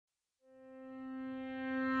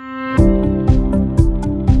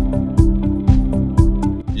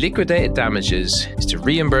Liquidated damages is to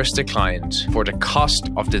reimburse the client for the cost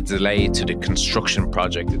of the delay to the construction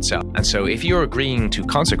project itself. And so if you're agreeing to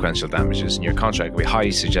consequential damages in your contract, we highly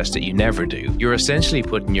suggest that you never do. You're essentially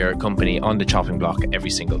putting your company on the chopping block every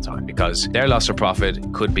single time because their loss of profit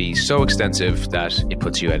could be so extensive that it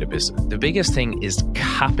puts you out of business. The biggest thing is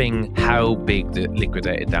capping how big the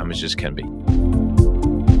liquidated damages can be.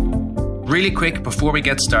 Really quick before we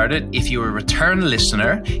get started, if you're a return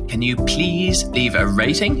listener, can you please leave a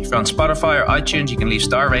rating? If you're on Spotify or iTunes, you can leave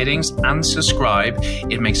star ratings and subscribe.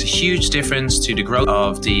 It makes a huge difference to the growth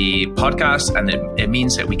of the podcast, and it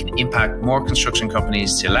means that we can impact more construction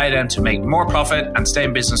companies to allow them to make more profit and stay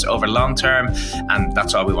in business over long term, and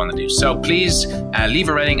that's all we want to do. So please leave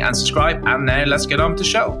a rating and subscribe, and now let's get on with the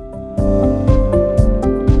show.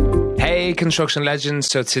 Hey, construction legends.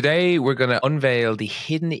 So today we're going to unveil the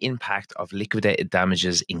hidden impact of liquidated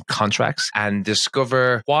damages in contracts and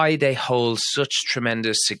discover why they hold such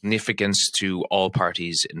tremendous significance to all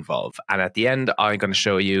parties involved. And at the end, I'm going to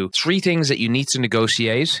show you 3 things that you need to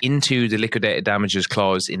negotiate into the liquidated damages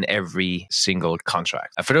clause in every single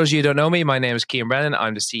contract. And for those of you who don't know me, my name is Cian Brennan.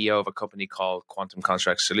 I'm the CEO of a company called Quantum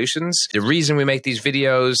Contract Solutions. The reason we make these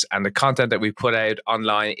videos and the content that we put out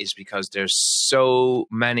online is because there's so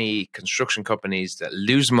many construction companies that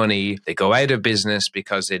lose money. They go out of business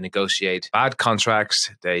because they negotiate bad contracts.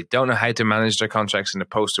 They don't know how to manage their contracts in the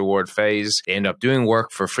post-award phase. They end up doing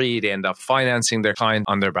work for free. They end up financing their client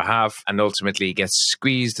on their behalf and ultimately get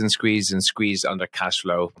squeezed and squeezed and squeezed on their cash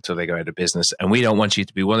flow until they go out of business. And we don't want you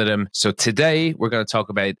to be one of them. So today we're going to talk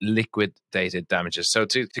about liquidated damages. So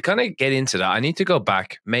to kind of get into that, I need to go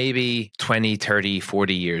back maybe 20, 30,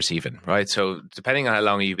 40 years even, right? So depending on how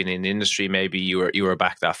long you've been in the industry, maybe you were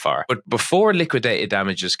back that far. But before liquidated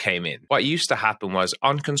damages came in, what used to happen was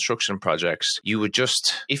on construction projects, you would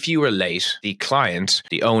just, if you were late, the client,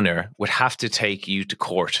 the owner, would have to take you to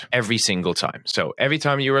court every single time. So every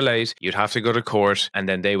time you were late, you'd have to go to court and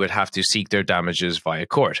then they would have to seek their damages via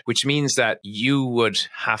court, which means that you would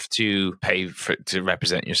have to pay to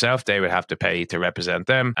represent yourself. They would have to pay to represent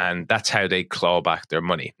them. And that's how they claw back their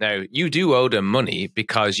money. Now, you do owe them money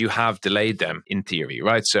because you have delayed them in theory,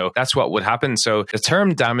 right? So that's what would happen. So the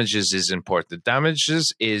term damages is important. The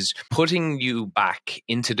damages is putting you back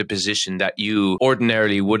into the position that you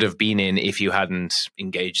ordinarily would have been in if you hadn't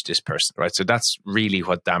engaged this person, right? So that's really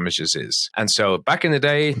what damages is. And so back in the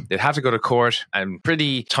day, they'd have to go to court and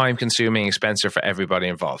pretty time consuming, expensive for everybody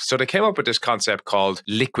involved. So they came up with this concept called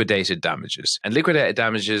liquidated damages. And liquidated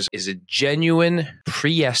damages is a genuine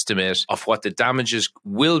pre-estimate of what the damages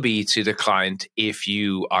will be to the client if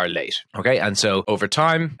you are late. Okay. And so over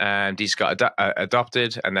time, these got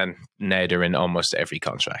adopted, and then now they're in almost every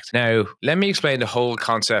contract. Now, let me explain the whole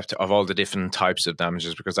concept of all the different types of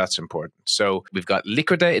damages because that's important. So we've got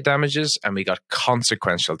liquidated damages and we got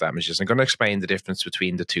consequential damages. I'm going to explain the difference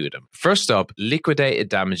between the two of them. First up, liquidated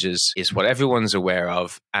damages is what everyone's aware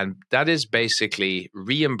of, and that is basically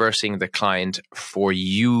reimbursing the client for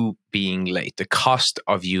you being late, the cost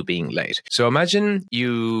of you being late. So imagine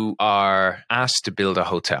you are asked to build a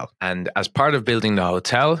hotel, and as part of building the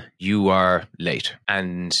hotel, you are late,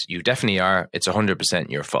 and you definitely are. It's 100%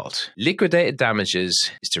 your fault. Liquidated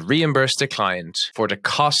damages is to reimburse the client for the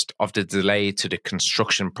cost of the delay to the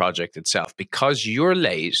construction project itself. Because you're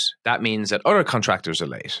late, that means that other contractors are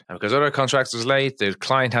late. And because other contractors are late, the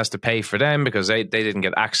client has to pay for them because they didn't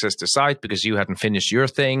get access to site because you hadn't finished your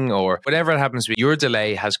thing, or whatever it happens to be. Your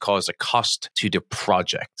delay has caused a cost to the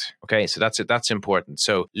project. Okay, so that's it. That's important.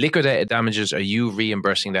 So liquidated damages are you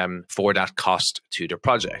reimbursing them for that cost to the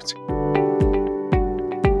project.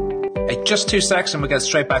 Hey, just 2 seconds and we'll get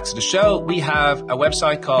straight back to the show. We have a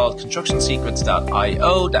website called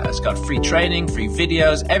constructionsecrets.io that has got free training, free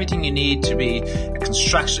videos, everything you need to be a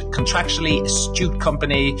contractually astute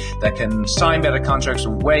company that can sign better contracts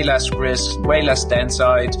with way less risk, way less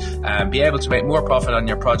downside, and be able to make more profit on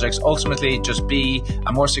your projects. Ultimately, just be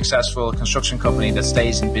a more successful construction company that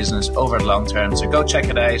stays in business over the long term. So go check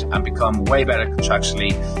it out and become way better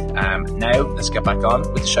contractually. Now, let's get back on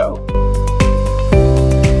with the show.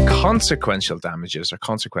 Consequential damages or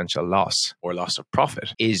consequential loss or loss of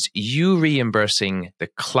profit is you reimbursing the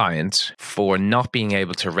client for not being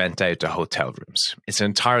able to rent out the hotel rooms. It's an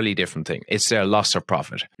entirely different thing. It's their loss of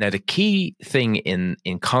profit. Now, the key thing in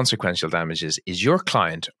consequential damages is your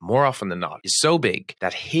client, more often than not, is so big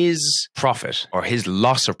that his profit or his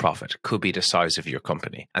loss of profit could be the size of your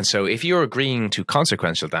company. And so if you're agreeing to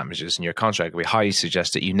consequential damages in your contract, we highly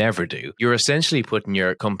suggest that you never do. You're essentially putting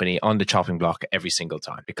your company on the chopping block every single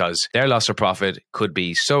time because because their loss of profit could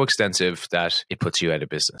be so extensive that it puts you out of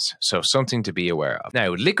business. So something to be aware of.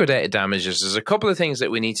 Now, liquidated damages, there's a couple of things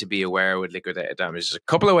that we need to be aware with liquidated damages.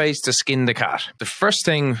 A couple of ways to skin the cat. The first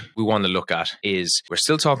thing we want to look at is we're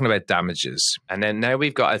still talking about damages. And then now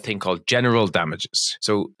we've got a thing called general damages.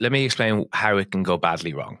 So let me explain how it can go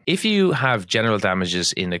badly wrong. If you have general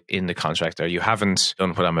damages in the contract, or you haven't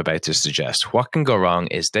done what I'm about to suggest, what can go wrong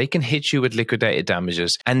is they can hit you with liquidated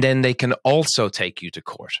damages, and then they can also take you to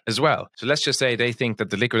court as well. So let's just say they think that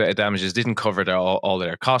the liquidated damages didn't cover all of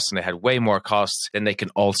their costs and they had way more costs, then they can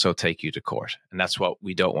also take you to court. And that's what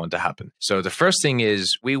we don't want to happen. So the first thing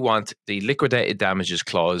is we want the liquidated damages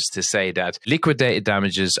clause to say that liquidated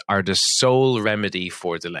damages are the sole remedy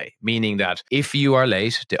for delay, meaning that if you are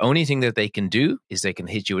late, the only thing that they can do is they can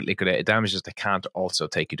hit you with liquidated damages. They can't also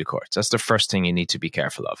take you to court. So that's the first thing you need to be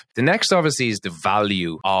careful of. The next, obviously, is the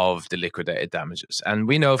value of the liquidated damages. And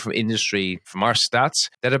we know from industry, from our stats,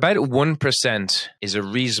 that about 1% is a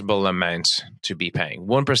reasonable amount to be paying.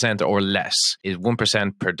 1% or less is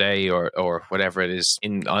 1% per day or whatever it is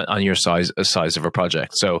on your size of a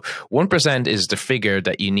project. So 1% is the figure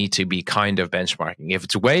that you need to be kind of benchmarking. If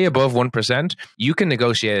it's way above 1%, you can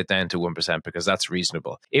negotiate it down to 1% because that's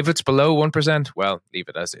reasonable. If it's below 1%, well, leave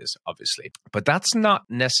it as is, obviously. But that's not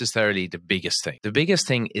necessarily the biggest thing. The biggest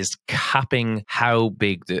thing is capping how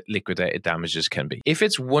big the liquidated damages can be. If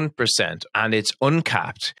it's 1% and it's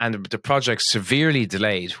uncapped and the project's severely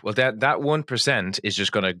delayed, well, that 1% is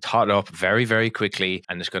just going to tot up very, very quickly,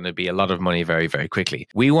 and it's going to be a lot of money very, very quickly.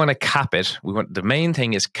 We want to cap it. The main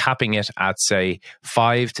thing is capping it at, say,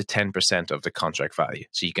 5 to 10% of the contract value.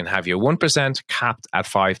 So you can have your 1% capped at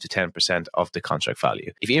 5 to 10% of the contract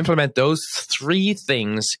value. If you implement those three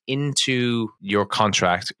things into your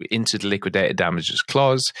contract, into the liquidated damages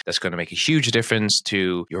clause, that's going to make a huge difference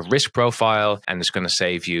to your risk profile, and it's going to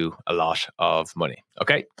save you a lot of money.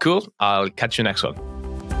 Okay, cool. I'll catch you next one.